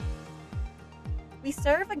We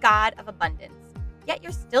serve a God of abundance, yet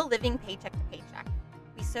you're still living paycheck to paycheck.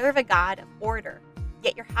 We serve a God of order,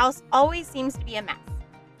 yet your house always seems to be a mess.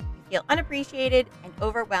 You feel unappreciated and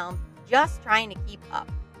overwhelmed just trying to keep up.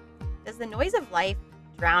 Does the noise of life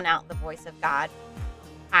drown out the voice of God?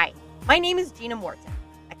 Hi, my name is Gina Morton,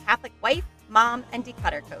 a Catholic wife, mom, and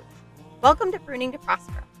declutter coach. Welcome to Pruning to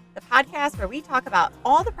Prosper, the podcast where we talk about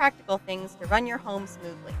all the practical things to run your home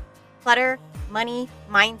smoothly. Clutter, money,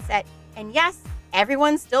 mindset, and yes,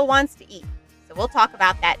 everyone still wants to eat, so we'll talk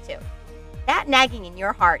about that too. That nagging in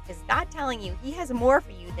your heart is God telling you He has more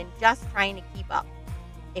for you than just trying to keep up.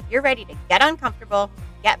 If you're ready to get uncomfortable,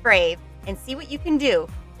 get brave, and see what you can do,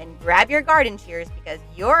 then grab your garden shears because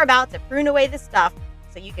you're about to prune away the stuff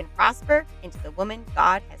so you can prosper into the woman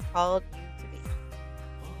God has called you to be.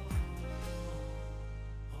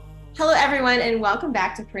 Hello, everyone, and welcome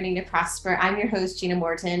back to Pruning to Prosper. I'm your host, Gina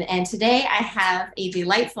Morton, and today I have a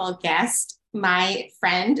delightful guest, my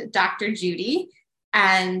friend, Dr. Judy.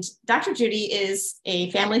 And Dr. Judy is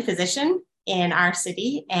a family physician in our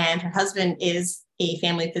city, and her husband is a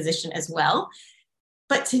family physician as well.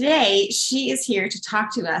 But today she is here to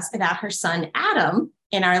talk to us about her son, Adam,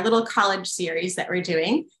 in our little college series that we're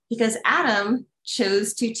doing, because Adam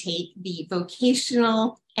chose to take the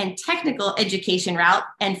vocational and technical education route.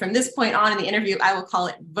 And from this point on in the interview, I will call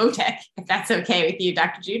it VoTech, if that's okay with you,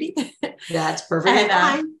 Dr. Judy. That's perfectly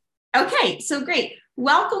fine. Okay, so great.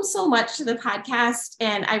 Welcome so much to the podcast.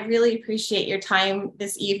 And I really appreciate your time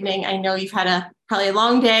this evening. I know you've had probably a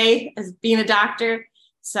long day as being a doctor,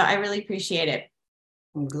 so I really appreciate it.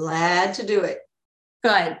 I'm glad to do it.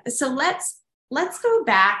 Good. So let's go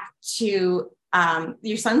back to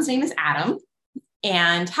your son's name is Adam.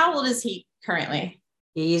 And how old is he currently?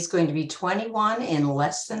 He's going to be 21 in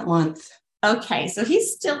less than a month. Okay, so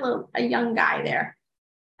he's still a young guy there.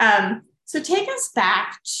 So take us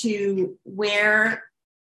back to where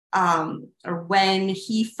or when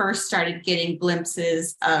he first started getting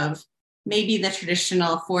glimpses of maybe the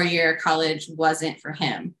traditional four-year college wasn't for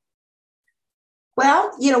him.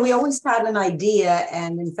 Well, we always had an idea.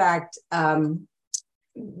 And in fact,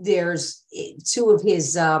 there's two of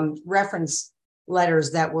his reference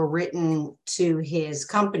letters that were written to his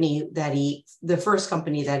company the first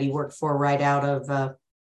company that he worked for right out of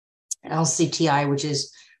LCTI, which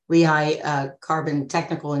is Lehigh Carbon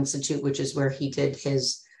Technical Institute, which is where he did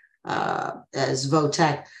his as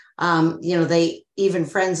VoTech. They even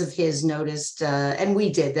friends of his noticed, and we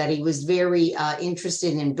did, that he was very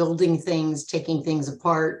interested in building things, taking things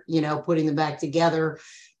apart, putting them back together,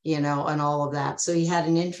 and all of that. So he had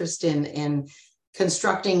an interest in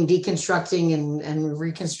constructing, deconstructing, and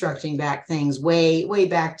reconstructing back things way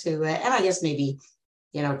back to, and I guess maybe,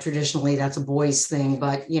 traditionally that's a boy's thing,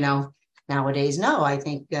 but, nowadays, no, I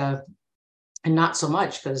think, and not so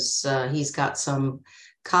much, because he's got some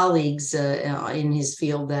colleagues in his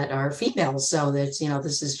field that are females. So that's,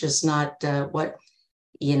 this is just not what,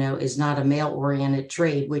 is not a male-oriented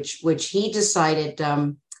trade, which he decided.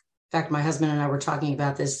 In fact, my husband and I were talking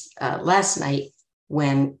about this last night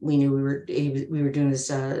when we knew we were doing this.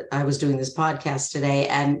 I was doing this podcast today,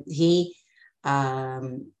 and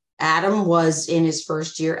Adam was in his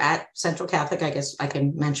first year at Central Catholic. I guess I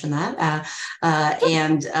can mention that.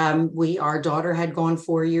 And our daughter had gone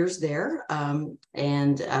 4 years there.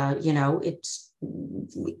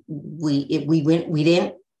 We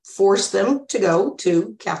didn't force them to go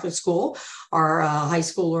to Catholic school or high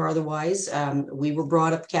school or otherwise. We were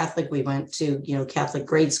brought up Catholic. We went to, Catholic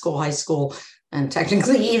grade school, high school, and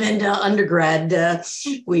technically even to undergrad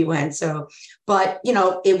we went. So, but,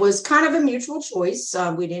 it was kind of a mutual choice.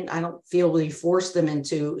 I don't feel we forced them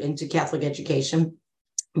into Catholic education,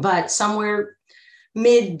 but somewhere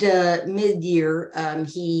mid-year,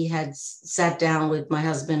 he had sat down with my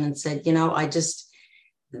husband and said,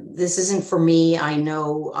 this isn't for me. I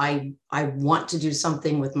know I want to do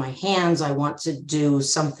something with my hands. I want to do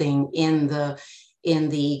something in the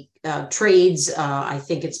trades. I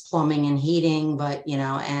think it's plumbing and heating, but,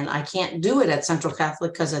 and I can't do it at Central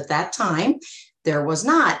Catholic because at that time there was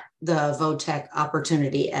not the VoTech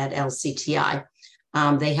opportunity at LCTI.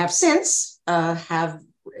 They have since have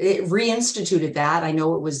reinstituted that. I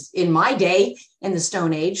know it was in my day in the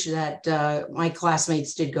Stone Age that my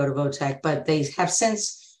classmates did go to VoTech, but they have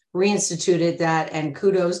since reinstituted that, and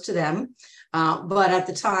kudos to them. But at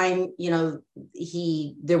the time,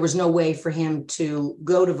 there was no way for him to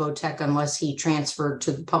go to VoTech unless he transferred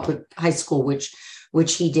to the public high school, which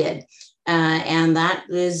he did. And that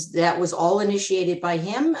was all initiated by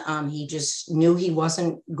him. He just knew he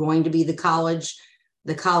wasn't going to be the college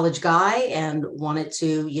guy and wanted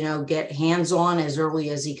to, get hands-on as early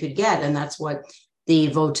as he could get. And that's what the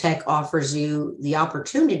VoTech offers you the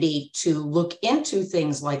opportunity to look into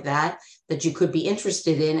things like that you could be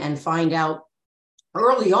interested in and find out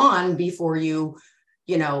early on before you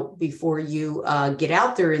get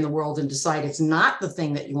out there in the world and decide it's not the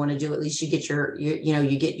thing that you want to do. At least you get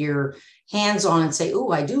you get your hands on and say,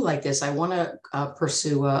 oh, I do like this. I want to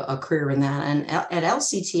pursue a career in that. And at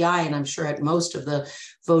LCTI, and I'm sure at most of the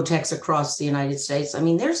VoTechs across the United States, I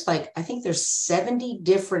mean, I think there's 70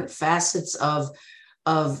 different facets of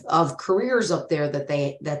careers up there that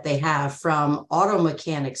they have, from auto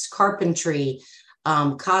mechanics, carpentry,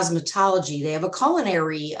 cosmetology. They have a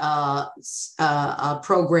culinary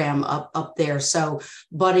program up there. So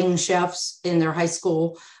budding chefs in their high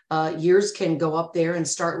school years can go up there and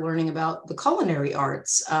start learning about the culinary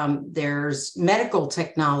arts. There's medical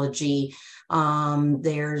technology.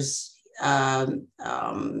 There's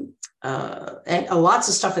and lots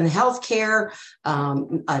of stuff in healthcare,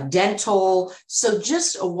 dental. So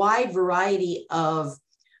just a wide variety of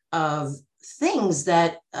things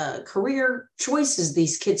that career choices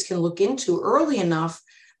these kids can look into early enough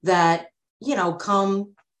that,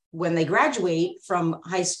 come when they graduate from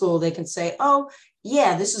high school, they can say, oh,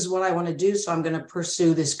 yeah, this is what I want to do, so I'm going to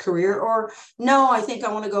pursue this career. Or no, I think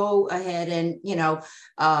I want to go ahead and,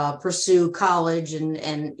 pursue college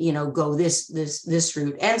and go this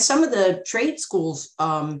route. And some of the trade schools,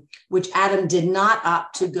 which Adam did not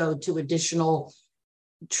opt to go to additional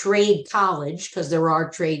trade college, because there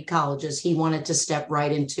are trade colleges. He wanted to step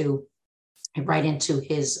right into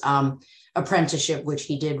his apprenticeship, which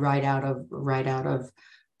he did right out of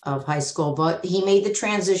high school. But he made the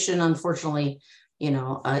transition. Unfortunately,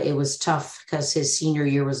 it was tough because his senior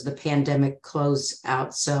year was the pandemic close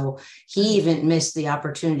out. So he even missed the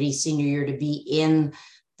opportunity senior year to be in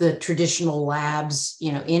the traditional labs,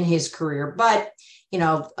 in his career. But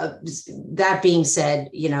that being said,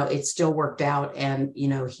 it still worked out, and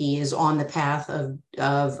he is on the path of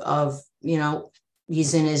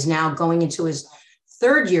is now going into his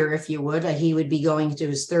third year, if you would. He would be going into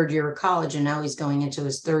his third year of college, and now he's going into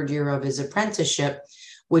his third year of his apprenticeship,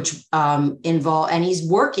 which and he's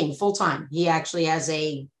working full time. He actually has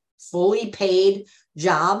a fully paid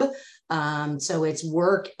job, so it's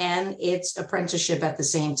work and it's apprenticeship at the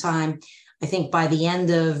same time. I think by the end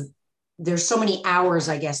of there's so many hours,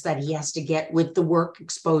 I guess, that he has to get with the work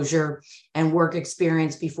exposure and work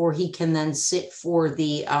experience before he can then sit for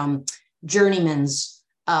the journeyman's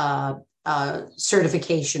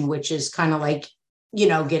certification, which is kind of like,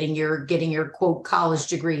 getting your quote college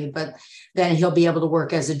degree, but then he'll be able to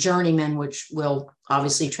work as a journeyman, which will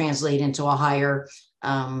obviously translate into a higher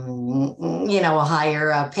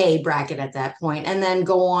pay bracket at that point, and then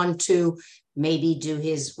go on to maybe do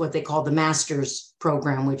his what they call the master's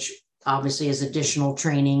program, which obviously is additional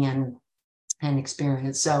training and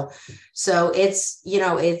experience. So it's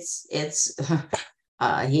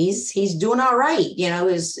he's doing all right.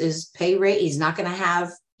 His pay rate,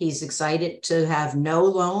 he's excited to have no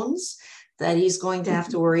loans that he's going to have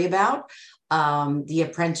to worry about. The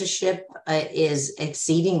apprenticeship is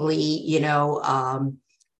exceedingly,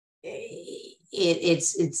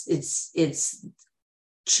 it's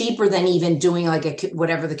cheaper than even doing like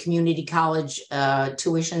whatever the community college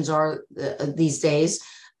tuitions are these days.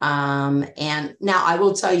 And now I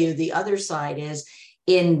will tell you the other side is,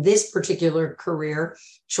 in this particular career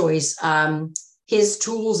choice, his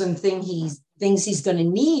tools and things he's going to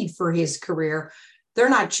need for his career, they're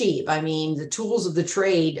not cheap. I mean, the tools of the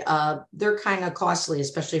trade, they're kind of costly,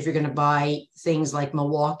 especially if you're going to buy things like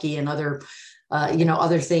Milwaukee and other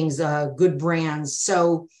things, good brands.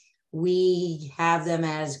 So we have them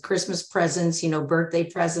as Christmas presents, birthday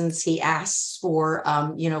presents. He asks for,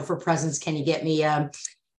 for presents. Can you get me,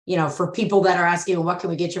 for people that are asking, what can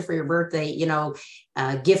we get you for your birthday?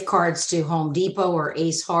 Gift cards to Home Depot or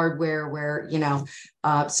Ace Hardware, where,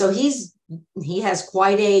 so he has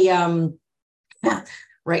quite a,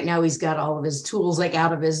 right now he's got all of his tools like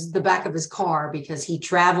out of the back of his car, because he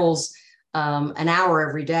travels an hour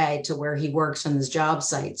every day to where he works on his job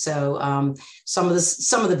site. So some of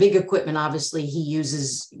the big equipment, obviously, he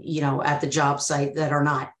uses, at the job site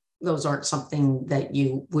those aren't something that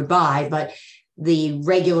you would buy, but the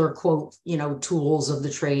regular quote, tools of the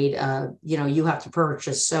trade, you have to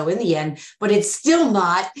purchase. So in the end, but it's still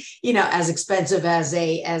not, as expensive as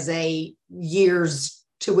a year's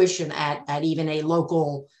tuition at even a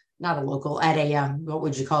local, not a local, at a, what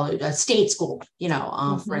would you call it? A state school,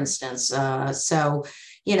 for instance. So,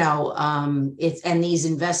 it's, and these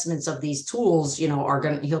investments of these tools,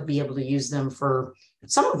 he'll be able to use them for,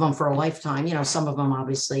 some of them for a lifetime, some of them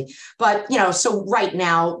obviously, but, so right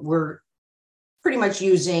now pretty much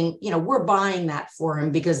using, we're buying that for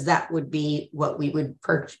him because that would be what we would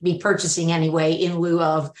be purchasing anyway in lieu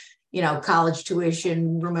of, college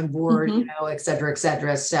tuition, room and board, et cetera, et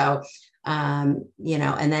cetera. So, and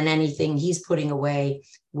then anything he's putting away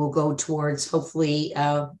will go towards hopefully,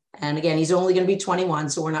 and again, he's only going to be 21,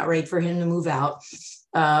 so we're not ready for him to move out.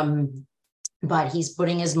 But he's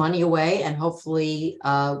putting his money away, and hopefully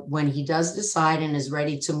when he does decide and is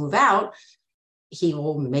ready to move out, he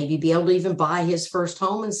will maybe be able to even buy his first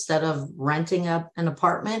home instead of renting an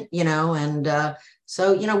apartment, and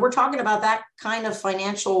so, we're talking about that kind of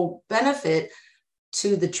financial benefit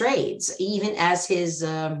to the trades, even as his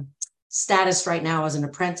status right now as an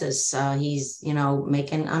apprentice. He's,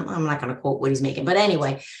 making, I'm not going to quote what he's making, but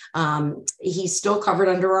anyway, he's still covered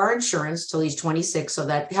under our insurance till he's 26. So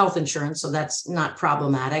that health insurance, so that's not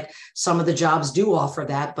problematic. Some of the jobs do offer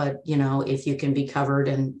that, but, if you can be covered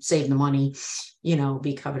and save the money,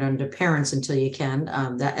 be covered under parents until you can,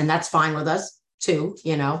 and that's fine with us too,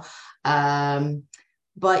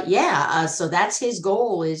 but yeah, so that's his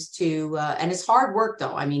goal, is to, and it's hard work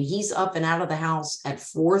though. I mean, he's up and out of the house at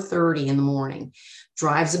 4:30 in the morning,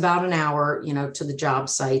 drives about an hour, to the job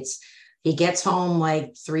sites. He gets home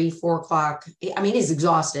like 3-4 o'clock. I mean, he's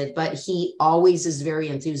exhausted, but he always is very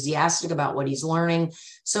enthusiastic about what he's learning.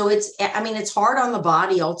 So it's hard on the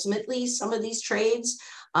body, ultimately, some of these trades.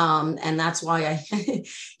 And that's why I,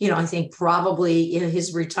 I think probably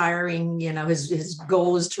his retiring, his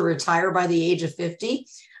goal is to retire by the age of 50.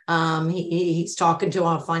 He's talking to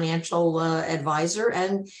a financial advisor,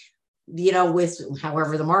 and, with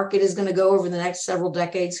however the market is going to go over the next several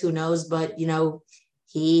decades, who knows, but,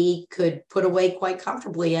 he could put away quite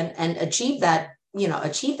comfortably and achieve that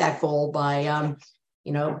goal by,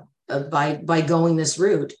 by going this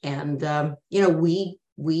route. And,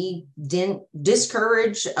 we didn't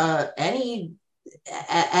discourage any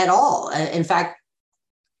at all. In fact,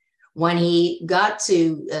 when he got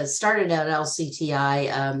to started at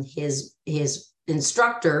LCTI, his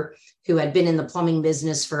instructor, who had been in the plumbing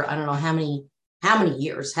business for I don't know how many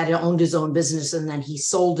years, had owned his own business, and then he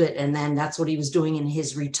sold it, and then that's what he was doing in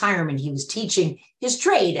his retirement. He was teaching his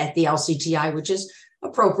trade at the LCTI, which is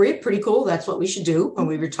appropriate, pretty cool. That's what we should do when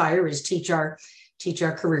we retire, is teach our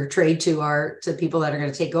career trade to people that are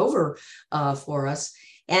going to take over for us.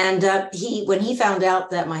 And when he found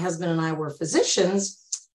out that my husband and I were physicians,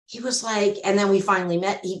 he was like, and then we finally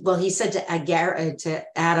met. He said to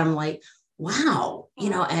Adam, like, wow,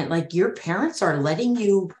 and like, your parents are letting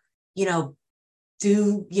you,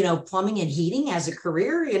 do, plumbing and heating as a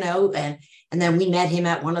career, and then we met him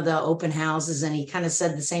at one of the open houses, and he kind of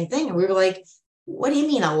said the same thing. And we were like, what do you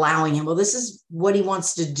mean allowing him? Well, this is what he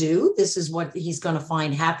wants to do. This is what he's going to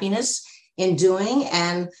find happiness in doing.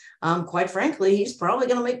 And quite frankly, he's probably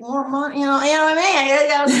going to make more money. You know what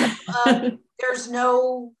I mean? There's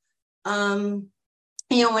no, and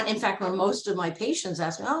in fact, when most of my patients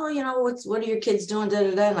ask me, oh, what are your kids doing? Da,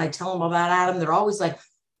 da, da, and I tell them about Adam, they're always like,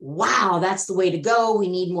 wow, that's the way to go. We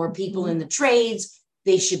need more people in the trades.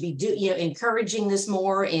 They should be encouraging this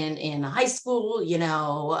more in high school,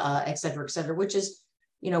 et cetera, which is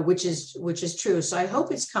true. So I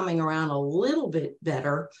hope it's coming around a little bit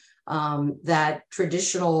better, that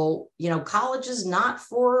traditional, college is not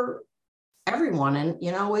for everyone. And,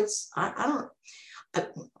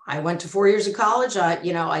 I went to 4 years of college. I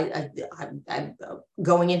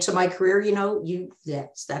going into my career,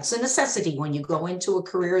 that's a necessity when you go into a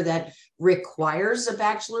career that requires a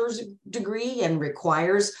bachelor's degree and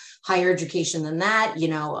requires higher education than that,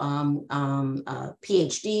 a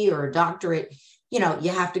PhD or a doctorate, you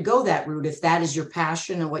have to go that route if that is your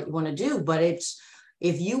passion and what you want to do. But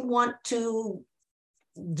if you want to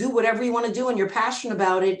do whatever you want to do and you're passionate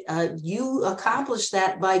about it, you accomplish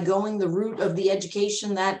that by going the route of the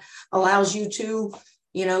education that allows you to,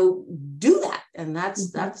 do that. And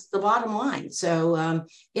that's the bottom line. So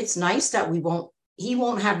it's nice that he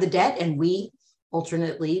won't have the debt, and we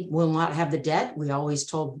alternately will not have the debt. We always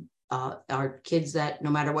told our kids that no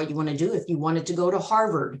matter what you want to do, if you wanted to go to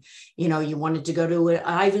Harvard, you wanted to go to an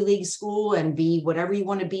Ivy League school and be whatever you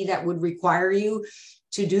want to be, that would require you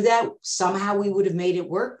to do that. Somehow we would have made it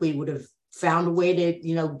work. We would have found a way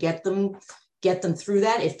to, get them through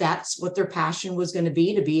that. If that's what their passion was going to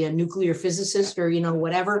be a nuclear physicist or,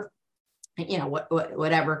 whatever,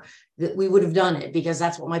 whatever, that we would have done it, because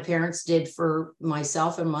that's what my parents did for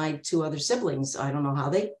myself and my 2 other siblings. I don't know how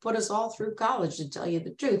they put us all through college, to tell you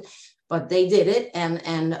the truth, but they did it. And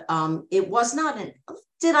it was not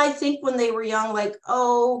did I think when they were young, like,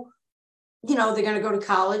 oh, they're going to go to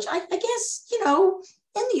college? I guess,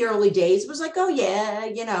 in the early days, it was like, oh yeah,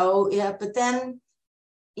 yeah. But then,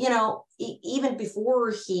 even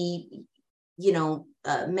before he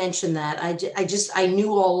mention that. I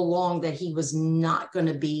knew all along that he was not going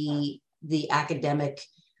to be the academic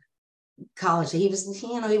college. He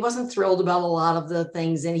wasn't thrilled about a lot of the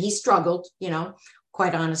things, and he struggled,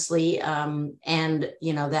 quite honestly. And,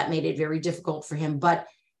 that made it very difficult for him, but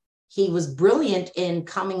he was brilliant in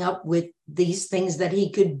coming up with these things that he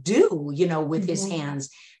could do, with his hands.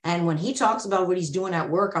 And when he talks about what he's doing at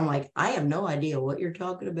work, I'm like, I have no idea what you're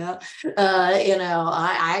talking about.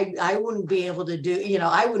 I wouldn't be able to do,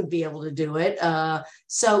 I wouldn't be able to do it.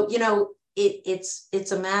 So,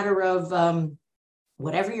 it's a matter of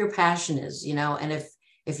whatever your passion is, and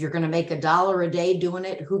if you're going to make $1 a day doing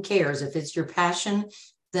it, who cares? If it's your passion,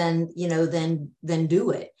 then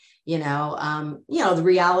do it. The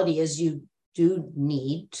reality is you do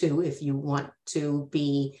need to, if you want to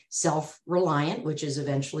be self-reliant, which is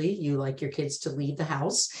eventually you like your kids to leave the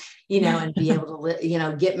house, and be able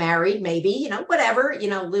to, get married, maybe, whatever,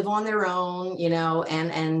 live on their own,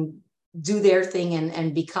 and do their thing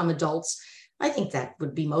and become adults. I think that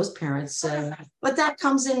would be most parents, but that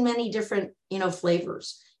comes in many different,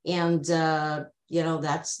 flavors. And,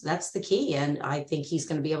 that's the key. And I think he's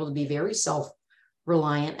going to be able to be very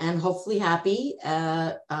self-reliant and hopefully happy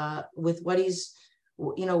with what he's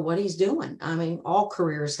doing. I mean, all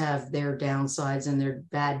careers have their downsides and their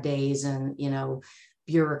bad days and,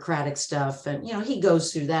 bureaucratic stuff. And, he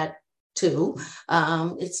goes through that too.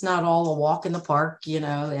 It's not all a walk in the park,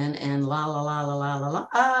 and la, la, la, la, la, la,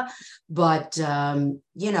 la. But,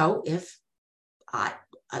 if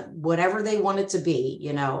whatever they want it to be,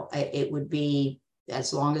 it would be,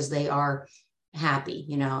 as long as they are happy,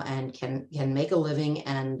 and can make a living.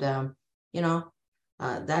 And,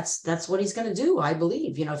 that's what he's going to do. I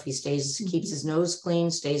believe, if he keeps his nose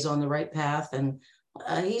clean, stays on the right path. And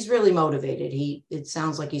he's really motivated. It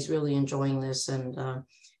sounds like he's really enjoying this. And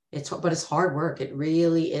but it's hard work. It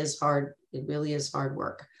really is hard. It really is hard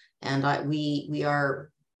work. And we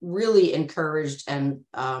are really encouraged and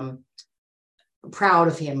proud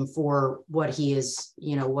of him for what he is,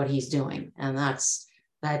 what he's doing. And that's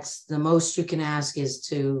the most you can ask, is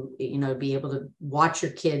to, be able to watch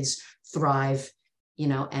your kids thrive,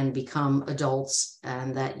 and become adults.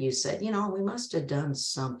 And that you said, we must have done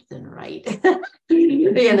something right.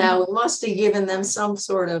 We must have given them some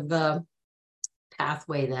sort of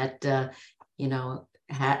pathway that, that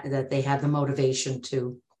they had the motivation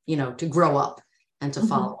to, to grow up and to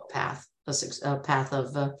follow a path of,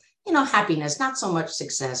 happiness, not so much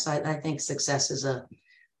success. I think success is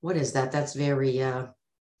what is that? That's very, I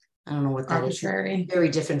don't know what that arbitrary. Is. Very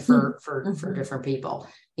different for different people,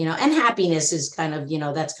 and happiness is kind of,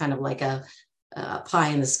 that's kind of like a pie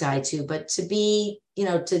in the sky too. But to be,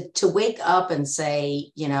 to wake up and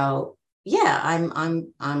say, yeah,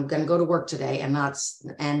 I'm going to go to work today and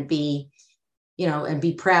be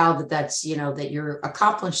proud that that's, that you're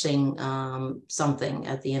accomplishing something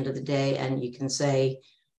at the end of the day. And you can say,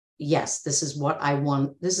 yes, this is what I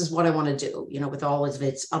want. This is what I want to do, with all of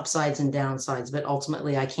its upsides and downsides, but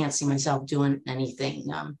ultimately I can't see myself doing anything,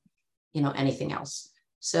 anything else.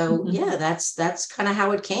 So yeah, that's kind of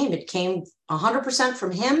how it came. It came 100%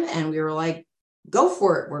 from him. And we were like, go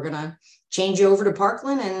for it. We're going to change you over to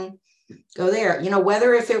Parkland and go there.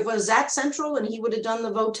 Whether if it was at Central and he would have done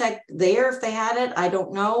the VoTech there, if they had it, I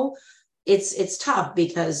don't know. It's tough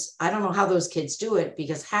because I don't know how those kids do it,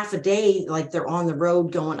 because half a day, like they're on the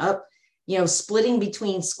road going up, splitting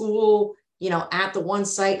between school, at the one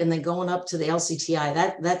site and then going up to the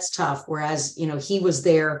LCTI, that's tough. Whereas, he was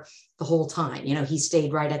there the whole time, he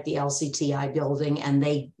stayed right at the LCTI building, and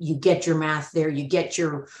you get your math there, you get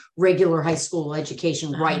your regular high school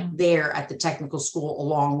education right there at the technical school,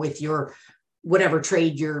 along with your whatever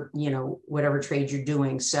trade you're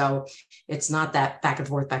doing. So it's not that back and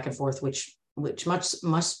forth, which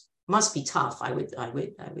must be tough. I would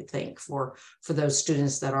think for those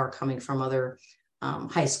students that are coming from other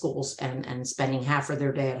high schools and spending half of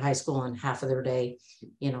their day at high school and half of their day,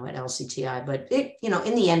 at LCTI. But it,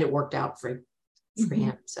 in the end, it worked out for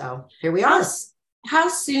him. So here we are. How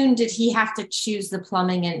soon did he have to choose the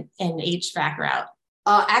plumbing and HVAC route?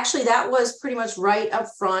 Actually, that was pretty much right up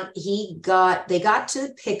front. They got to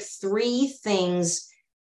pick 3 things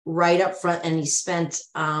right up front, and he spent,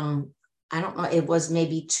 I don't know, it was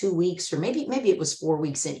maybe 2 weeks, or maybe it was 4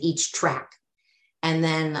 weeks in each track. And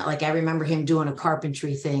then, like, I remember him doing a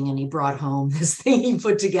carpentry thing, and he brought home this thing he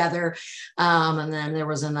put together. And then there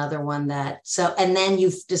was another one and then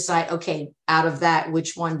you decide, okay, out of that,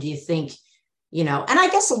 which one do you think, and I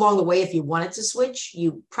guess along the way, if you wanted to switch,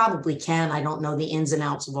 you probably can. I don't know the ins and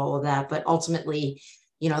outs of all of that, but ultimately,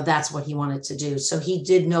 that's what he wanted to do. So he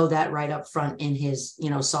did know that right up front in his,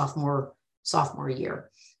 sophomore year.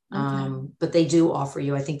 But they do offer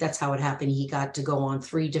you, I think that's how it happened. He got to go on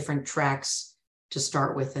 3 different tracks to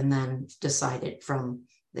start with and then decided from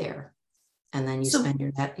there. And then you spend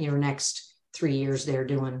your next 3 years there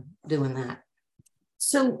doing that.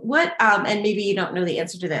 So what, and maybe you don't know the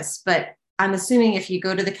answer to this, but I'm assuming if you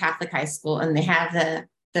go to the Catholic high school and they have the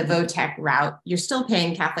VoTech route, you're still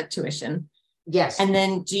paying Catholic tuition. Yes. And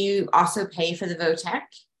then do you also pay for the VoTech?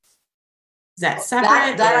 Is that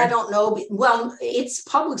separate? That I don't know. Well, it's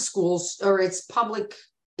public schools, or it's Parkland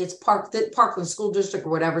School District or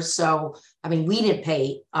whatever. So, I mean, we didn't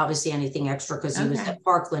pay obviously anything extra because he was at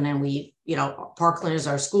Parkland, and we, Parkland is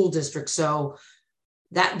our school district. So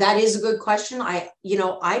that is a good question. I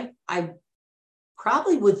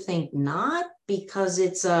probably would think not, because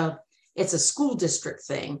it's a school district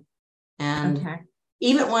thing. And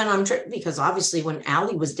even when because obviously when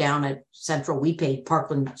Allie was down at Central, we paid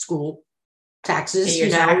Parkland school taxes,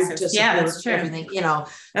 taxes. That's true. Everything,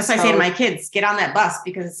 That's why I say to my kids, get on that bus,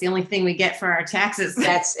 because it's the only thing we get for our taxes.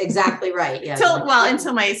 That's exactly right. Yeah.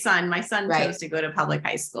 Until my son chose to go to public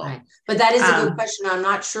high school. Right. But that is a good question. I'm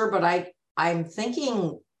not sure, but I'm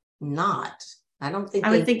thinking not. I don't think.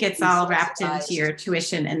 I would think it's all wrapped into your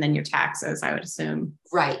tuition and then your taxes, I would assume.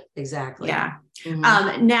 Right. Exactly. Yeah.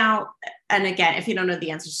 Mm-hmm. Now, and again, if you don't know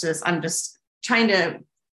the answers to this, I'm just trying to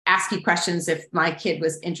ask you questions if my kid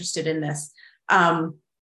was interested in this.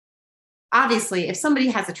 Obviously, if somebody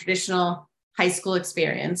has a traditional high school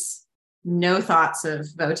experience, no thoughts of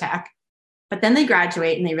VoTech, but then they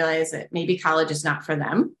graduate and they realize that maybe college is not for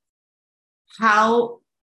them, how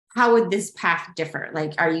would this path differ?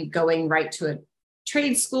 Like, are you going right to a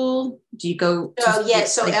trade school? Do you go?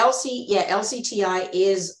 LCTI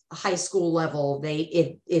is high school level.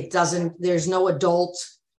 It doesn't. There's no adult,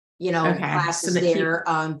 classes there.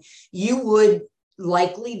 You would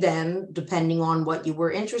likely then, depending on what you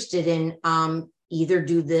were interested in, either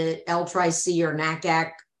do the LTRI-C or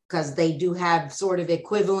NACAC, because they do have sort of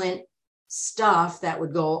equivalent stuff that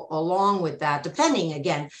would go along with that, depending.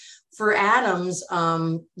 Again, for Adams,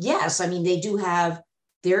 yes, I mean, they do have,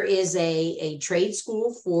 there is a trade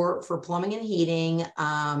school for plumbing and heating.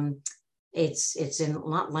 It's in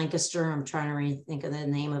not Lancaster. I'm trying to think of the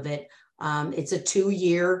name of it. It's a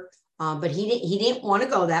 2-year. But he didn't want to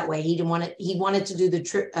go that way. He wanted to do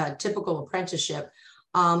the typical apprenticeship.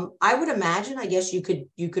 I would imagine, I guess you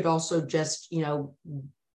could also just,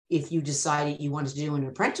 if you decided you wanted to do an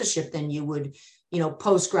apprenticeship, then you would,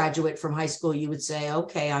 postgraduate from high school, you would say,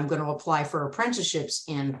 okay, I'm going to apply for apprenticeships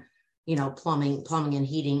in, plumbing and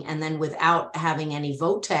heating. And then without having any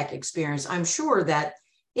VoTech experience, I'm sure that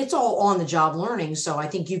it's all on the job learning. So I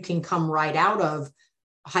think you can come right out of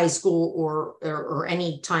high school or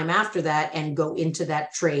any time after that and go into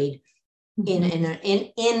that trade in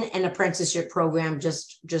an apprenticeship program,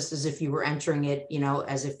 just as if you were entering it,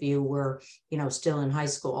 as if you were, still in high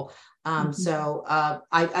school. So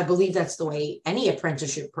I believe that's the way any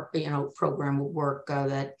apprenticeship, program would work,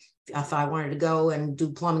 that if I wanted to go and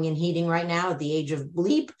do plumbing and heating right now at the age of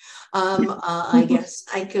bleep, I guess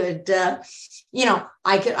I could,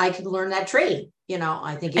 I could learn that trade,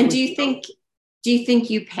 I think. And do you think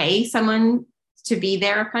you pay someone to be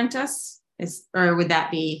their apprentice, or would that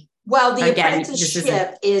be? Well, the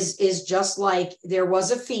apprenticeship is just like there was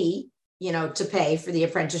a fee, to pay for the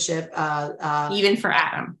apprenticeship. Even for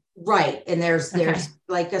Adam. Right. And there's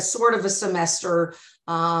like a sort of a semester.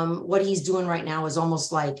 What he's doing right now is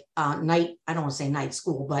almost like night. I don't want to say night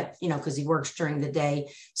school, but, because he works during the day.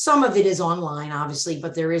 Some of it is online, obviously,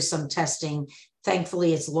 but there is some testing.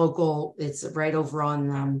 Thankfully, it's local. It's right over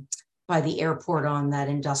on by the airport on that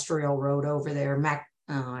industrial road over there.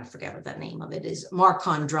 I forget what that name of it is.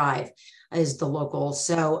 Marcon Drive is the local.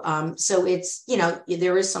 So, so it's,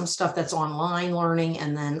 there is some stuff that's online learning,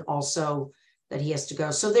 and then also that he has to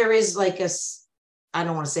go. So there is like I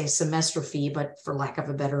don't want to say a semester fee, but for lack of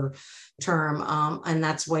a better term. And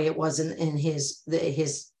that's the way it was in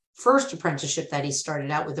his first apprenticeship that he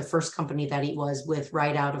started out with, the first company that he was with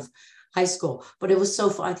right out of high school. But it was so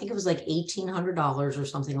fun. I think it was like $1,800 or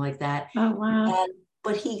something like that. Oh, wow.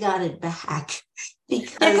 But he got it back.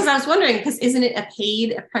 Because I was wondering, because isn't it a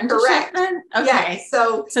paid apprenticeship? Correct. Then? Okay. Yeah,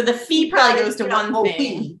 so the fee probably goes to one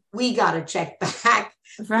thing. We got a check back.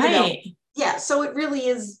 Right. Yeah. So it really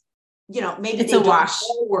is, maybe it's they a wash. Don't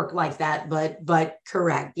all work like that, but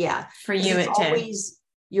correct. Yeah. For you,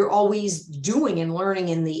 you're always doing and learning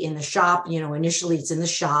in the shop. Initially it's in the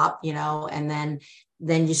shop, and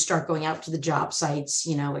then you start going out to the job sites,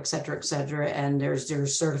 et cetera, and there's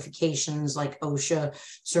certifications like OSHA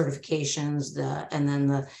certifications, and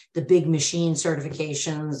then the big machine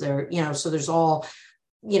certifications, so there's all,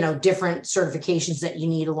 different certifications that you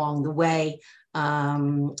need along the way.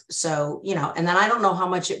 So, and then I don't know how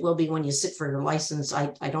much it will be when you sit for your license.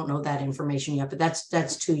 I don't know that information yet, but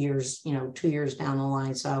that's 2 years, 2 years down the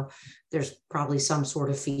line. So there's probably some sort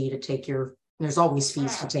of fee to take there's always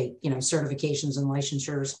fees to take, certifications and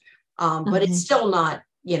licensures. But it's still not,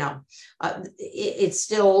 it's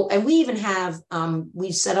still, and we even have,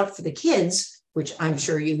 we set up for the kids, which I'm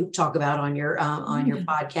sure you talk about on your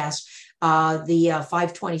podcast, the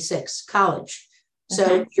 526 college.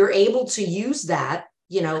 So you're able to use that,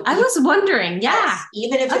 I was wondering, yes,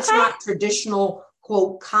 even if it's not traditional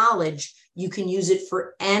quote college, you can use it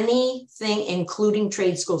for anything, including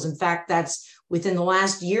trade schools. In fact, that's within the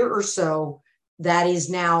last year or so, that is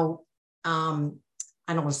now, I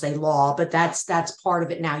don't want to say law, but that's part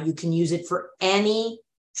of it now. You can use it for any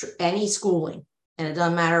schooling, and it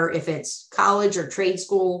doesn't matter if it's college or trade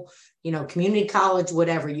school, community college,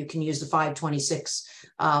 whatever. You can use the 526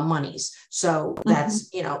 monies. So that's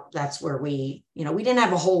that's where we didn't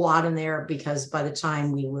have a whole lot in there, because by the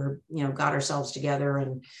time we were got ourselves together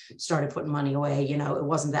and started putting money away, it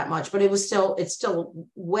wasn't that much, but it's still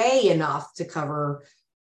way enough to cover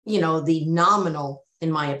the nominal, in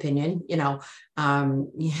my opinion,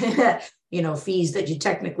 fees that you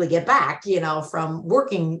technically get back, from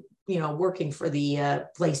working for the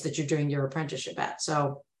place that you're doing your apprenticeship at.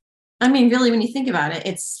 So, I mean, really, when you think about it,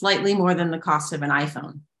 it's slightly more than the cost of an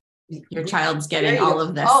iPhone. Your child's getting all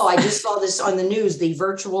of this. Oh, I just saw this on the news. The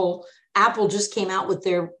Apple just came out with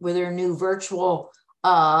their new virtual,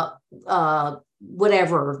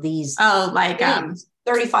 whatever these. Oh, like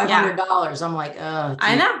 $3,500. I'm like,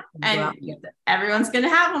 I know, and everyone's gonna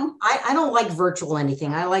have them. I don't like virtual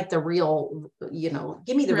anything. I like the real.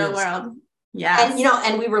 Give me the real world. Yeah, and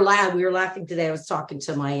and we were laughing today. I was talking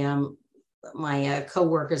to my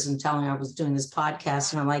coworkers and telling them I was doing this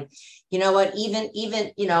podcast, and I'm like, you know what? Even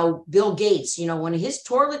Bill Gates, when his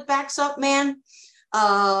toilet backs up, man,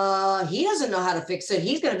 he doesn't know how to fix it.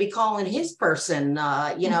 He's going to be calling his person,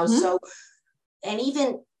 So, and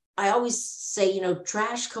even I always say,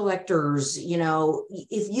 trash collectors,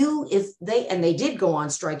 if they did go on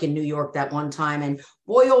strike in New York that one time, and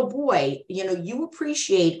boy, oh boy, you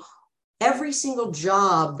appreciate every single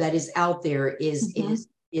job that is out there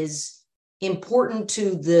is important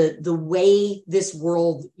to the way this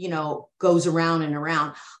world, goes around and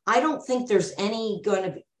around. I don't think there's any going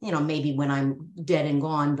to be, maybe when I'm dead and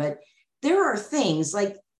gone, but there are things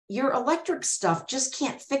like your electric stuff just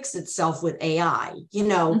can't fix itself with AI.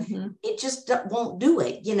 It just won't do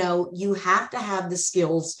it. You have to have the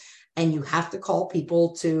skills, and you have to call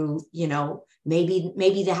people to,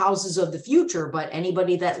 maybe the houses of the future, but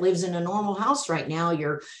anybody that lives in a normal house right now,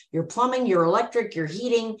 your plumbing, your electric, your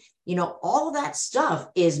heating, all of that stuff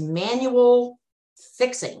is manual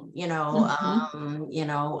fixing, I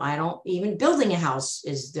don't even building a house.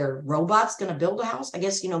 Is there robots going to build a house? I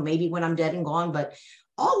guess, maybe when I'm dead and gone, but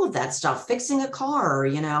all of that stuff, fixing a car,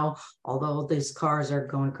 although these cars are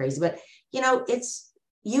going crazy, but it's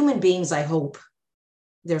human beings. I hope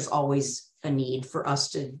there's always a need for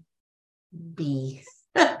us to be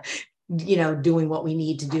doing what we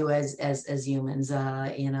need to do as humans.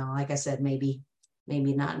 Like I said, maybe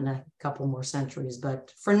not in a couple more centuries,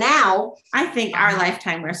 but for now, I think our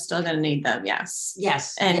lifetime we're still going to need them. Yes,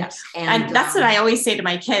 and yes. And that's what I always say to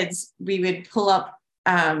my kids. We would pull up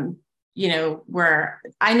where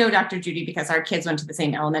I know Dr. Judy because our kids went to the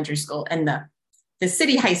same elementary school, and the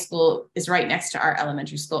city high school is right next to our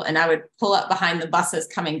elementary school. And I would pull up behind the buses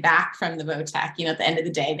coming back from the VoTech, at the end of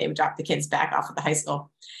the day, they would drop the kids back off at the high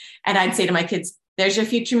school. And I'd say to my kids, there's your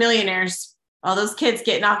future millionaires, all those kids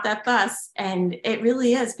getting off that bus. And it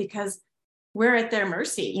really is, because we're at their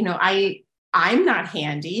mercy. I'm not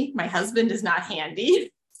handy. My husband is not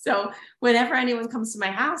handy. So whenever anyone comes to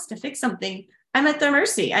my house to fix something, I'm at their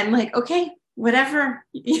mercy. I'm like, okay, whatever.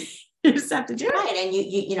 You just have to do right. it.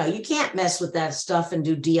 And you can't mess with that stuff and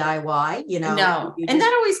do DIY, No. And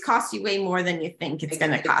that always costs you way more than you think it's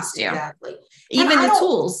going to cost you. Exactly. Even the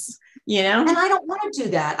tools, And I don't want to do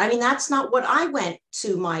that. I mean, that's not what I went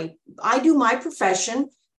to I do my profession,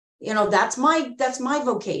 that's my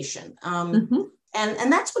vocation.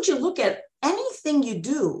 And that's what you look at. Anything you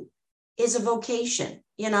do is a vocation.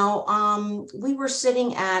 We were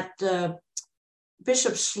sitting at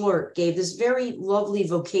Bishop Schlert gave this very lovely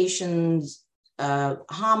vocations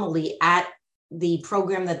homily at the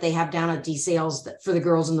program that they have down at DeSales for the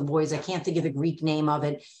girls and the boys. I can't think of the Greek name of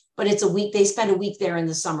it, but it's a week. They spend a week there in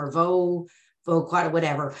the summer.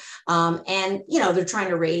 whatever. And, they're trying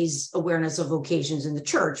to raise awareness of vocations in the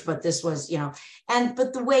church, but this was,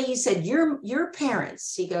 but the way you said, your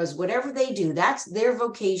parents, he goes, whatever they do, that's their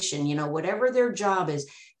vocation, whatever their job is,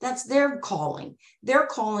 that's their calling. Their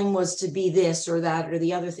calling was to be this or that or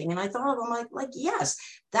the other thing. And I thought of them like, yes,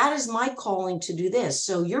 that is my calling to do this.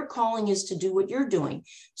 So your calling is to do what you're doing.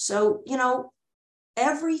 So,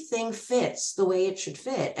 everything fits the way it should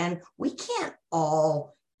fit. And we can't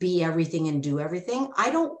all be everything and do everything. I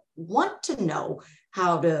don't want to know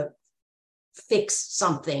how to fix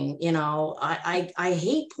something. I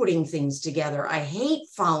hate putting things together. I hate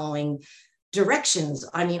following directions.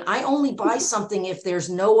 I mean, I only buy something if there's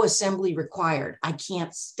no assembly required. I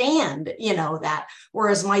can't stand, that.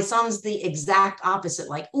 Whereas my son's the exact opposite,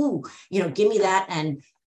 like, ooh, give me that and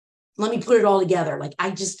let me put it all together. Like,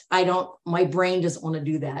 my brain doesn't want to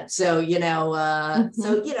do that. So,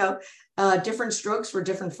 different strokes for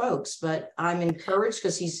different folks, but I'm encouraged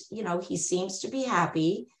because he seems to be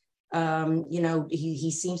happy.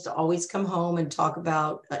 He seems to always come home and talk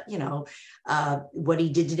about, what he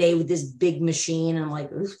did today with this big machine. And I'm like,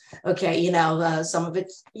 okay, some of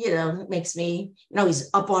it, makes me, he's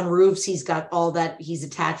up on roofs. He's got all that. He's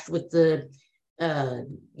attached with the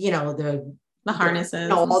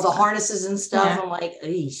harnesses, all the harnesses and stuff. Yeah. I'm like,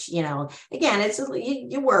 again, it's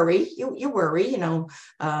you worry,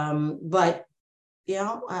 but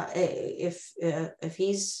if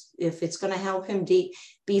it's going to help him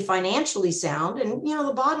be financially sound, and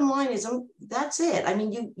the bottom line is, that's it. I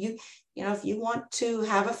mean, if you want to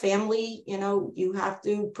have a family, you have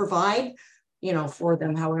to provide, for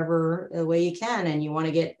them however the way you can, and you want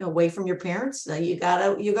to get away from your parents, you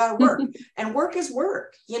gotta work. And work is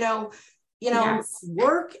work. Yes.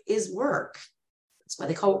 Work is work. That's why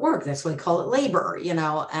they call it work. That's why they call it labor,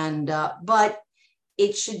 and, but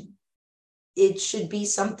it should be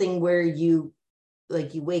something where you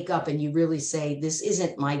wake up and you really say, this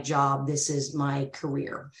isn't my job. This is my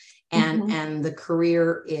career. And the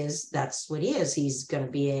career that's what he is. He's going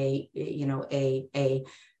to be a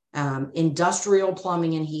industrial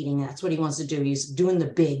plumbing and heating. That's what he wants to do. He's doing the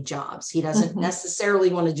big jobs. He doesn't necessarily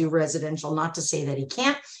want to do residential, not to say that he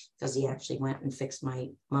can't, because he actually went and fixed my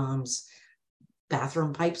mom's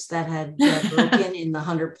bathroom pipes that had broken in the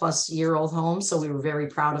 100-plus-year-old home. So we were very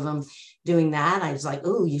proud of him doing that. I was like,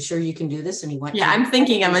 "Oh, you sure you can do this?" And he went. Yeah, I'm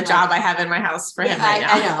thinking of a job I have in my house for him right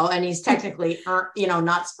now. I know, and he's technically,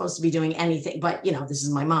 not supposed to be doing anything, but this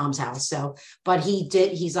is my mom's house. So, but he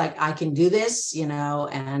did. He's like, I can do this,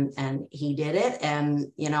 and he did it. And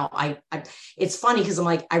I it's funny because I'm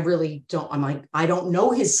like, I really don't. I'm like, I don't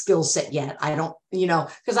know his skill set yet. I don't,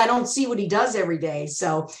 because I don't see what he does every day.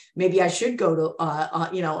 So maybe I should go to,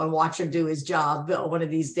 and watch him do his job one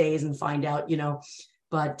of these days and find out,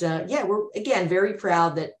 But we're, again, very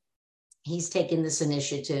proud that he's taken this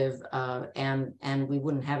initiative, and we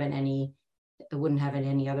wouldn't have it any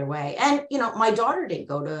other way. And my daughter didn't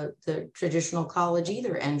go to the traditional college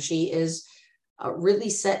either, and she is really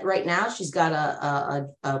set right now. She's got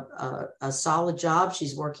a solid job.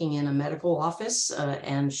 She's working in a medical office,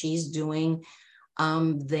 and she's doing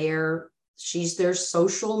she's their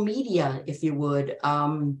social media, if you would.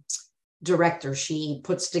 Director. She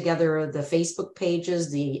puts together the Facebook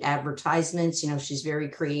pages, the advertisements, she's very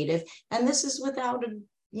creative. And this is without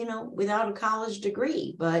a college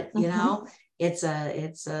degree, but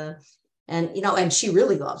and she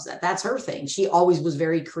really loves that. That's her thing. She always was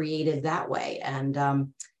very creative that way.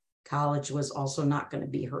 And college was also not going to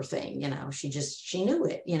be her thing. She knew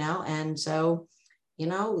it, and so,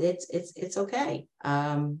 it's okay.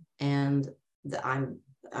 And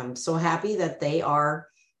I'm so happy that they are,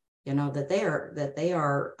 that they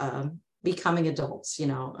are becoming adults.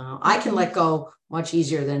 I can let go much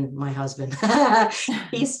easier than my husband.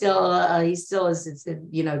 he still is,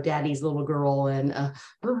 daddy's little girl. And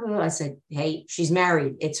I said, hey, she's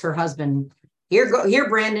married. It's her husband. Here,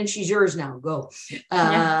 Brandon, she's yours now. Go.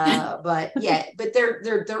 But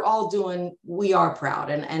they're all doing. We are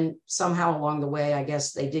proud, and somehow along the way, I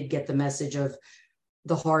guess they did get the message of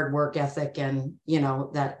the hard work ethic and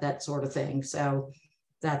that sort of thing. So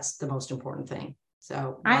that's the most important thing.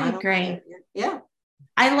 So I agree. Yeah.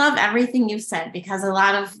 I love everything you've said, because a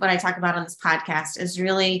lot of what I talk about on this podcast is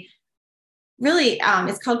really,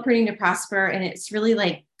 it's called Pruning to Prosper. And it's really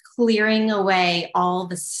like clearing away all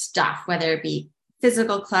the stuff, whether it be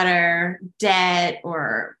physical clutter, debt,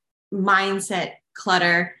 or mindset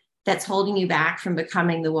clutter that's holding you back from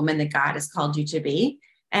becoming the woman that God has called you to be.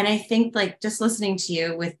 And I think, like, just listening to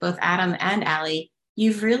you with both Adam and Allie,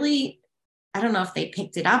 you've really, I don't know if they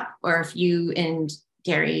picked it up or if you and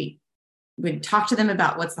Gary would talk to them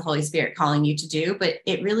about what's the Holy Spirit calling you to do. But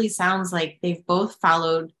it really sounds like they've both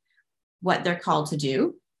followed what they're called to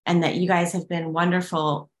do, and that you guys have been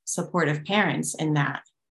wonderful, supportive parents in that.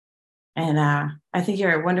 And I think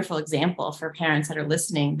you're a wonderful example for parents that are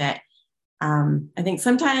listening that I think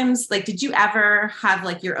sometimes, like, did you ever have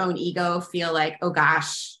like your own ego feel like, oh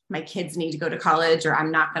gosh, my kids need to go to college, or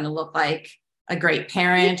I'm not going to look like a great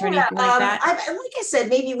parent or anything like that? Like I said,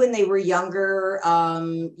 maybe when they were younger,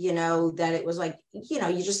 that it was like,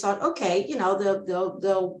 you just thought, okay,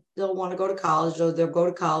 they'll want to go to college, or they'll go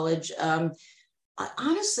to college.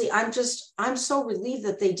 Honestly, I'm so relieved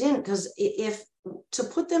that they didn't, because if to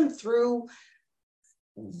put them through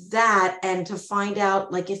that and to find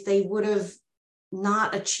out, like, if they would have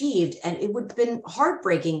not achieved, and it would have been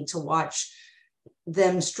heartbreaking to watch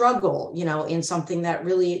them struggle, in something that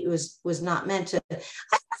really was not meant to. I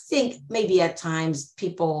think maybe at times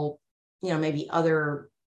people, maybe other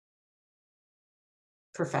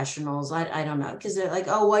professionals, I don't know, because they're like,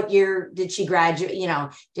 oh, what year did she graduate?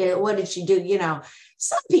 What did she do?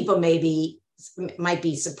 Some people might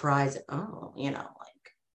be surprised. Oh, like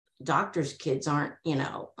doctors' kids aren't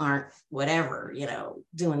whatever,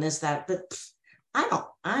 doing this, that, but I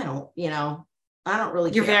don't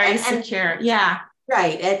really You're care. very secure. Yeah.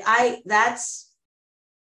 Right. And that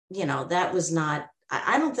was not,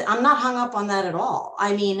 I don't think, I'm not hung up on that at all.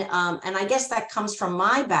 I mean, and I guess that comes from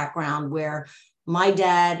my background, where my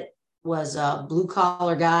dad was a blue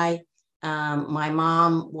collar guy. My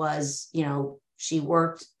mom was, she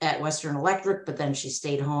worked at Western Electric, but then she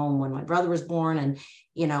stayed home when my brother was born, and,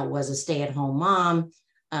 was a stay-at-home mom.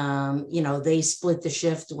 They split the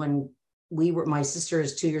shift when my sister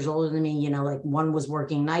is 2 years older than me, like one was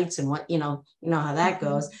working nights, and what, you know how that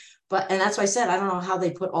goes. And that's why I said, I don't know how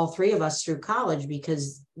they put all three of us through college,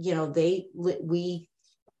 because, we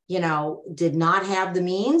did not have the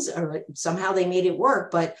means, or somehow they made it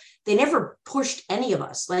work, but they never pushed any of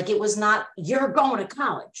us. Like, it was not, you're going to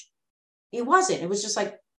college. It wasn't. It was just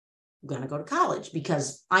like, I'm going to go to college,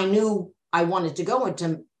 because I knew I wanted to go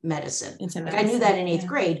into medicine. Like, I knew that in eighth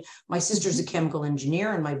grade. My sister's a chemical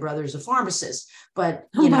engineer and my brother's a pharmacist, but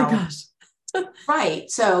my gosh. Right.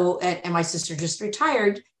 So, and my sister just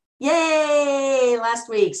retired. Yay, last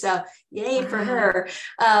week. So yay for her.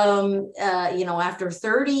 After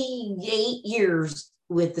 38 years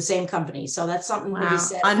with the same company. So that's something to be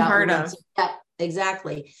said. Unheard of. Yeah,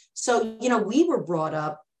 exactly. So, we were brought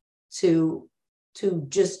up to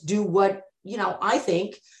just do what, I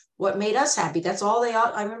think what made us happy. That's all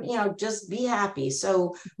just be happy.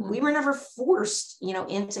 So we were never forced,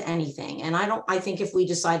 into anything. And I think if we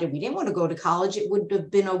decided we didn't want to go to college, it would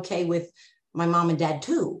have been okay with my mom and dad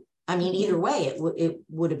too. I mean, either way, it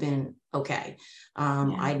would have been okay.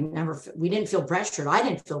 We didn't feel pressured. I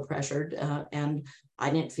didn't feel pressured. And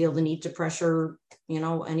I didn't feel the need to pressure,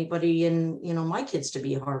 anybody in, my kids to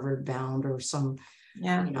be Harvard bound or some.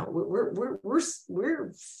 Yeah.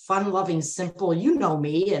 We're fun loving, simple,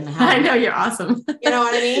 me, and how I know you're awesome. You know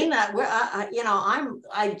what I mean?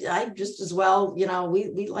 I just as well,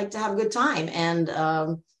 we like to have a good time, and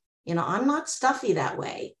I'm not stuffy that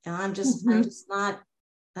way, and I'm just not,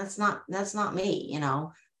 that's not me,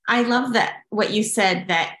 I love that what you said,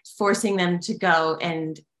 that forcing them to go,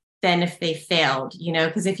 and then if they failed,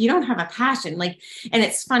 because if you don't have a passion, and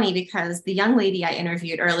it's funny because the young lady I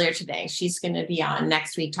interviewed earlier today, she's going to be on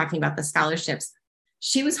next week talking about the scholarships.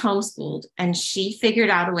 She was homeschooled and she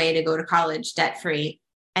figured out a way to go to college debt-free,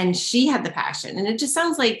 and she had the passion. And it just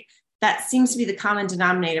sounds like that seems to be the common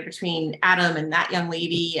denominator between Adam and that young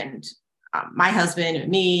lady and my husband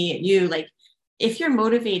and me and you. Like, if you're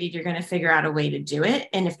motivated, you're going to figure out a way to do it.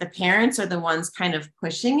 And if the parents are the ones kind of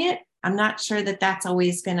pushing it, I'm not sure that that's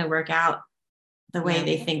always going to work out the way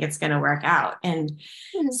they think it's going to work out. And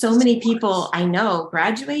so many people I know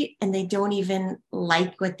graduate and they don't even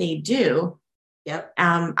like what they do. Yep.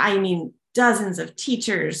 I mean, dozens of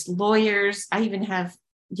teachers, lawyers. I even have,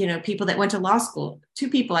 people that went to law school. 2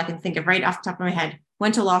 people I can think of right off the top of my head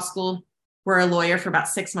went to law school, were a lawyer for about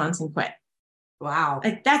 6 months and quit. Wow.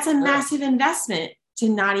 Like, that's a massive investment to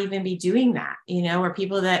not even be doing that, or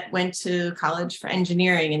people that went to college for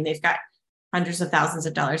engineering and they've got hundreds of thousands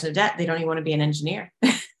of dollars of debt. They don't even want to be an engineer.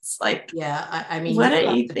 It's like, yeah, I mean, what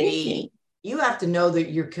are you thinking? You have to know that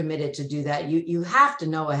you're committed to do that. You have to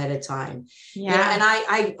know ahead of time. Yeah. And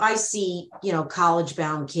I see, college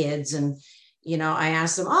bound kids, and, I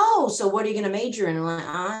ask them, oh, so what are you going to major in? And I'm like,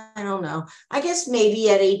 I don't know. I guess maybe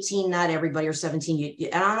at 18, not everybody, or 17.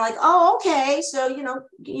 And I'm like, oh, okay. So,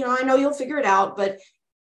 I know you'll figure it out, but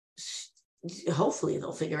hopefully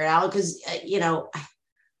they'll figure it out, because,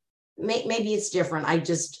 maybe it's different.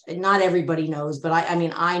 Not everybody knows, but I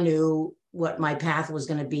mean, I knew, what my path was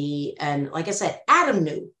going to be. And like I said, Adam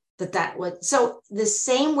knew that was, so the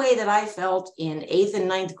same way that I felt in 8th and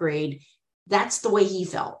 9th grade, that's the way he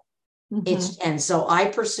felt. And so I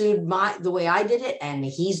pursued the way I did it, and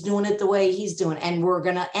he's doing it the way he's doing, and we're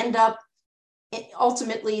going to end up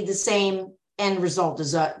ultimately the same end result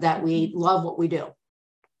is that we love what we do.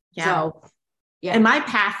 Yeah. So, yeah. And my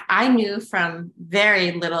path, I knew from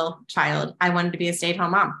very little child, I wanted to be a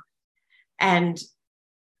stay-at-home mom. And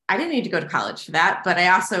I didn't need to go to college for that, but I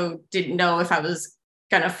also didn't know if I was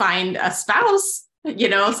going to find a spouse, so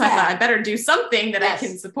I thought I better do something that I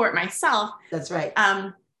can support myself. That's right.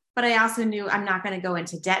 But I also knew I'm not going to go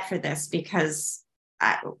into debt for this because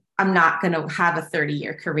I'm not going to have a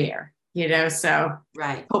 30-year career, so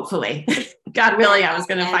right. Hopefully, God willing, I was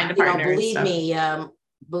going to find a partner.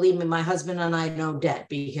 Believe me, my husband and I know debt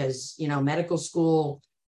because, medical school,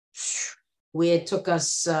 it took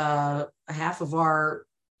us half of our,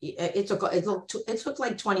 it took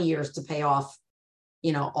like 20 years to pay off,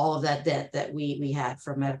 all of that debt that we had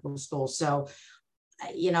from medical school. So,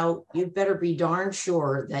 you better be darn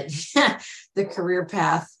sure that the career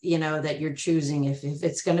path, that you're choosing, if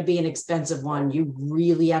it's going to be an expensive one, you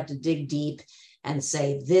really have to dig deep and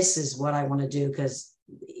say, this is what I want to do. Because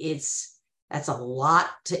that's a lot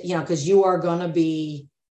to, because you are going to be,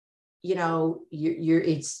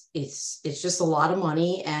 it's just a lot of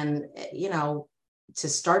money. And, to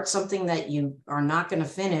start something that you are not going to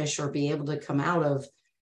finish or be able to come out of,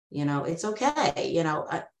 it's okay,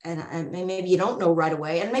 and maybe you don't know right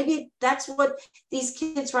away. And maybe that's what these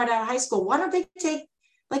kids right out of high school, why don't they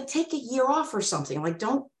take a year off or something? Like,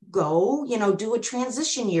 don't go, do a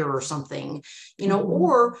transition year or something,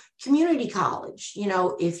 or community college,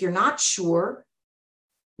 if you're not sure,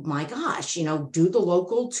 my gosh, do the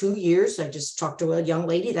local 2 years. I just talked to a young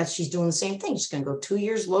lady that she's doing the same thing. She's going to go 2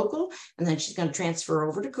 years local, and then she's going to transfer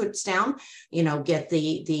over to Kutztown, get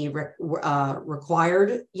the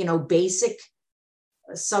required, basic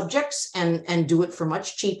subjects and do it for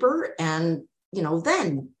much cheaper. And,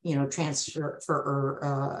 then, transfer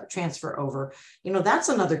over, that's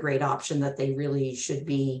another great option that they really should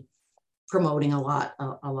be promoting a lot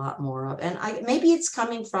more of. And maybe it's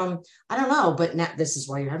coming from, I don't know, but now this is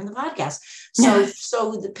why you're having the podcast.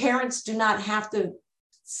 So the parents do not have to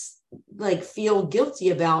feel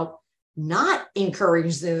guilty about not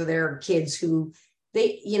encouraging their kids who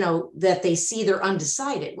they, that they see they're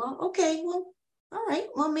undecided. Well, okay, well, all right,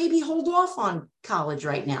 well, maybe hold off on college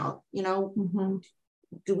right now. Do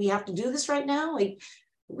we have to do this right now?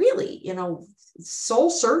 Really, soul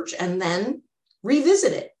search and then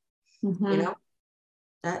revisit it.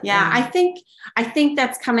 I think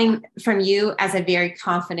that's coming from you as a very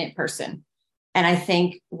confident person. And I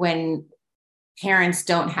think when parents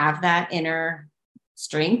don't have that inner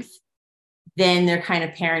strength, then they're kind of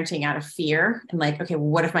parenting out of fear and okay, well,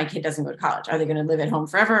 what if my kid doesn't go to college? Are they going to live at home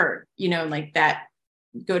forever? That,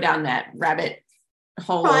 go down that rabbit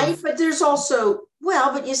hole. Right. But there's also,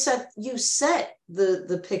 but you set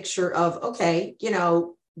the picture of, okay,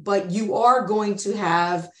 but you are going to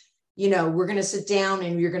have, we're going to sit down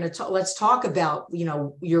and you're going to let's talk about,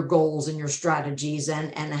 your goals and your strategies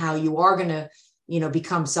and how you are going to,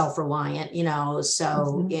 become self-reliant,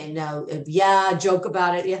 so, joke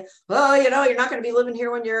about it. Yeah. Well, you're not going to be living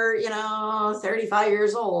here when you're, 35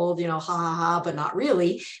 years old, ha ha ha, but not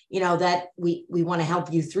really, that we want to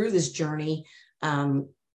help you through this journey. And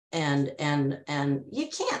you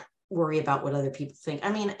can't worry about what other people think.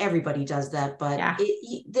 I mean, everybody does that, but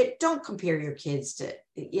don't compare your kids to,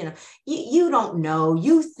 you don't know.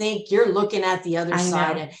 You think you're looking at the other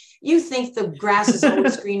side and you think the grass is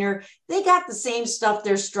always greener. They got the same stuff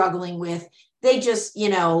they're struggling with. They just,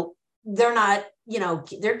 they're not,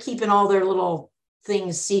 they're keeping all their little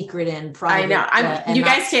things secret and private. I know. You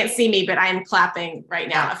guys can't see me, but I'm clapping right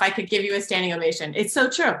now. Yeah. If I could give you a standing ovation, it's so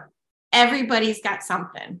true. Everybody's got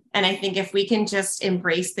something. And I think if we can just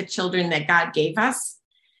embrace the children that God gave us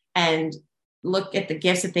and look at the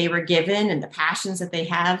gifts that they were given and the passions that they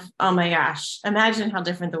have, oh my gosh, imagine how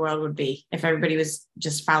different the world would be if everybody was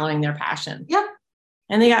just following their passion. Yep.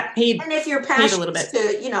 And they got paid. And if your passion a little bit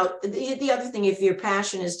to, the other thing, if your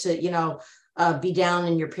passion is to, be down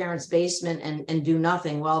in your parents' basement and do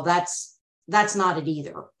nothing, well, that's not it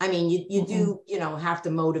either. I mean, you do, have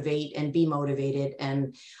to motivate and be motivated.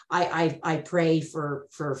 And I pray for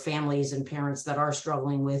families and parents that are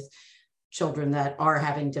struggling with children that are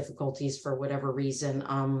having difficulties for whatever reason,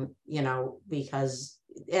 because,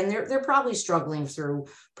 and they're probably struggling through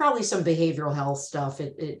probably some behavioral health stuff.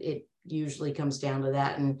 It usually comes down to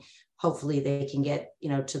that. And hopefully they can get,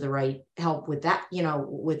 to the right help with that,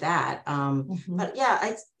 with that. But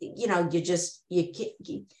yeah,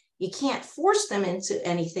 you can't force them into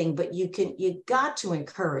anything, but you got to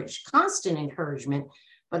encourage, constant encouragement,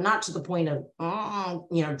 but not to the point of,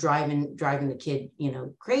 driving the kid,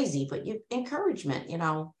 crazy, but encouragement,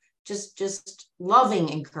 just loving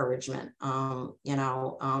encouragement,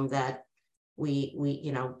 that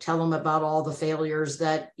we tell them about all the failures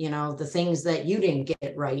that, the things that you didn't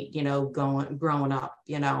get right, growing up,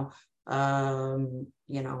 if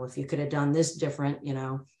you could have done this different,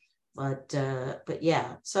 but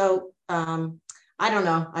yeah. So, I don't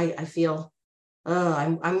know. I feel,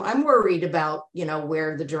 I'm worried about,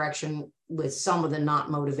 where the direction with some of the not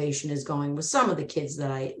motivation is going with some of the kids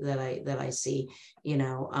that I see,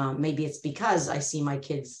 maybe it's because I see my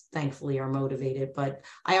kids thankfully are motivated, but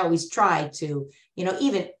I always try to,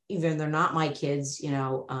 even they're not my kids,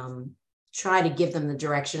 try to give them the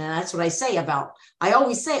direction. And that's what I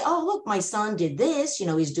always say, oh, look, my son did this,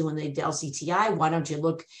 he's doing the LCTI. Why don't you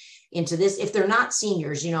look into this? If they're not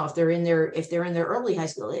seniors, if they're in their early high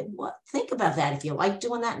school, think about that. If you like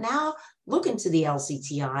doing that now, look into the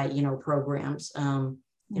LCTI, programs,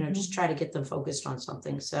 just try to get them focused on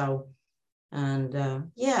something. So, and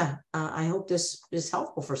I hope this is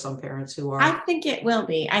helpful for some parents who are. I think it will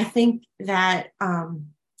be. I think that,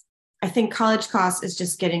 I think college costs is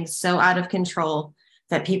just getting so out of control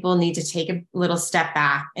that people need to take a little step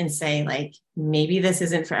back and say, like, maybe this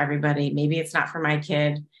isn't for everybody. Maybe it's not for my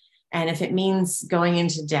kid. And if it means going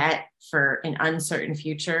into debt for an uncertain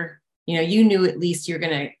future, you knew at least you're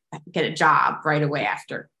going to get a job right away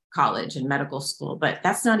after college and medical school, but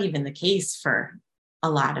that's not even the case for a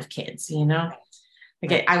lot of kids,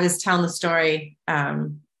 Okay, I was telling the story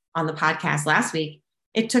on the podcast last week.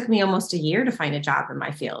 It took me almost a year to find a job in my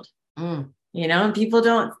field. And people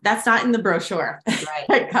that's not in the brochure.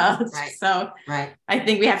 Right. Right. So I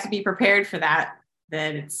think we have to be prepared for that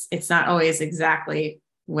it's not always exactly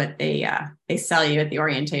what they sell you at the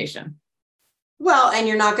orientation. Well, and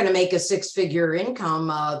you're not going to make a 6-figure income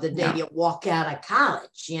the day you walk out of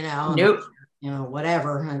college, Nope.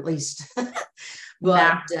 Whatever, at least.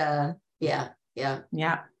 But yeah.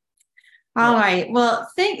 All right. Well,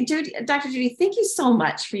 Dr. Judy, thank you so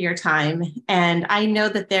much for your time. And I know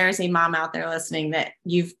that there's a mom out there listening that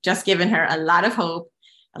you've just given her a lot of hope,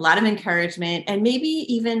 a lot of encouragement, and maybe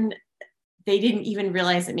even they didn't even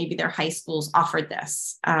realize that maybe their high schools offered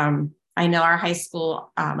this. I know our high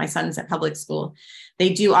school, my son's at public school,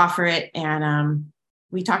 they do offer it. And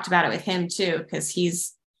we talked about it with him too, because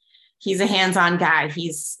he's a hands-on guy.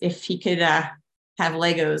 If he could have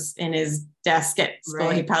Legos in his desk at school,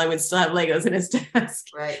 he probably would still have Legos in his desk.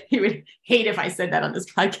 Right. He would hate if I said that on this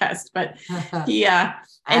podcast, but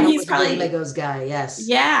and he's probably a Legos guy. Yes.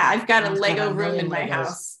 Yeah. I've got a Lego room in my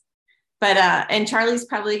house, but, and Charlie's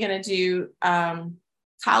probably going to do,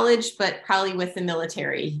 college, but probably with the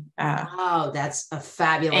military. That's a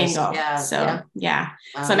fabulous angle. Yeah. So,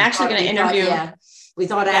 so I'm actually going to interview. We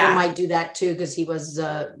thought Adam might do that too, because he was,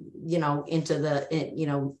 into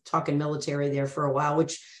the, talking military there for a while,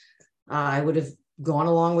 which I would have gone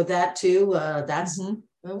along with that too. That's a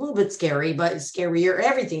little bit scary, but scarier.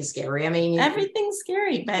 Everything's scary. I mean, everything's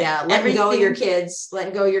scary, but letting go of your kids,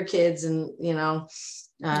 and, you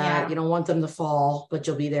don't want them to fall, but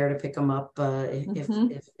you'll be there to pick them up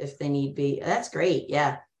if they need be. That's great.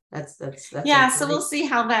 Yeah. That's so we'll see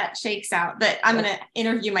how that shakes out. But I'm going to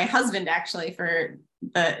interview my husband actually for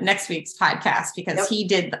the next week's podcast, because he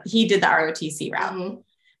did the ROTC route.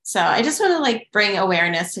 So I just want to bring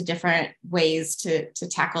awareness to different ways to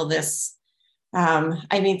tackle this.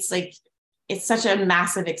 I mean, it's such a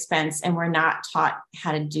massive expense, and we're not taught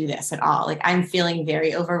how to do this at all. I'm feeling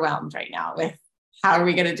very overwhelmed right now with how are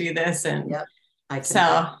we going to do this? And I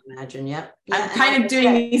can imagine. Yep. I'm kind of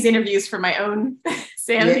doing these interviews for my own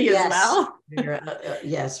sanity as well.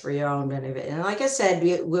 Yes, for your own benefit. And like I said,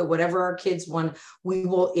 whatever our kids want, we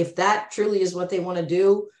will, if that truly is what they want to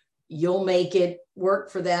do, you'll make it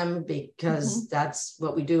work for them, because that's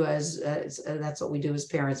what we do as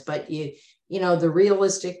parents. But the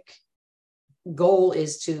realistic goal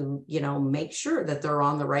is to, make sure that they're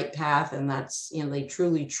on the right path, and that's, they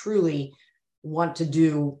truly want to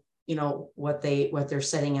do, what they're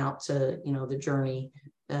setting out to, the journey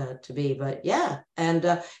to be. But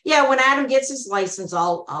when Adam gets his license,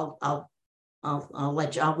 I'll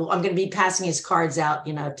let you. I'm going to be passing his cards out,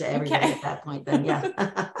 to everybody at that point. Then,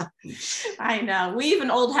 I know we have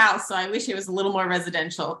an old house, so I wish it was a little more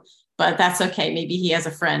residential, but that's okay. Maybe he has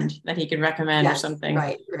a friend that he could recommend or something.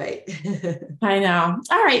 Right. I know.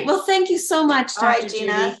 All right. Well, thank you so much, Dr. All right,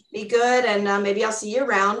 Gina. Judy. Be good, and maybe I'll see you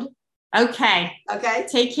around. Okay. Okay.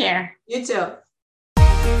 Take care. You too.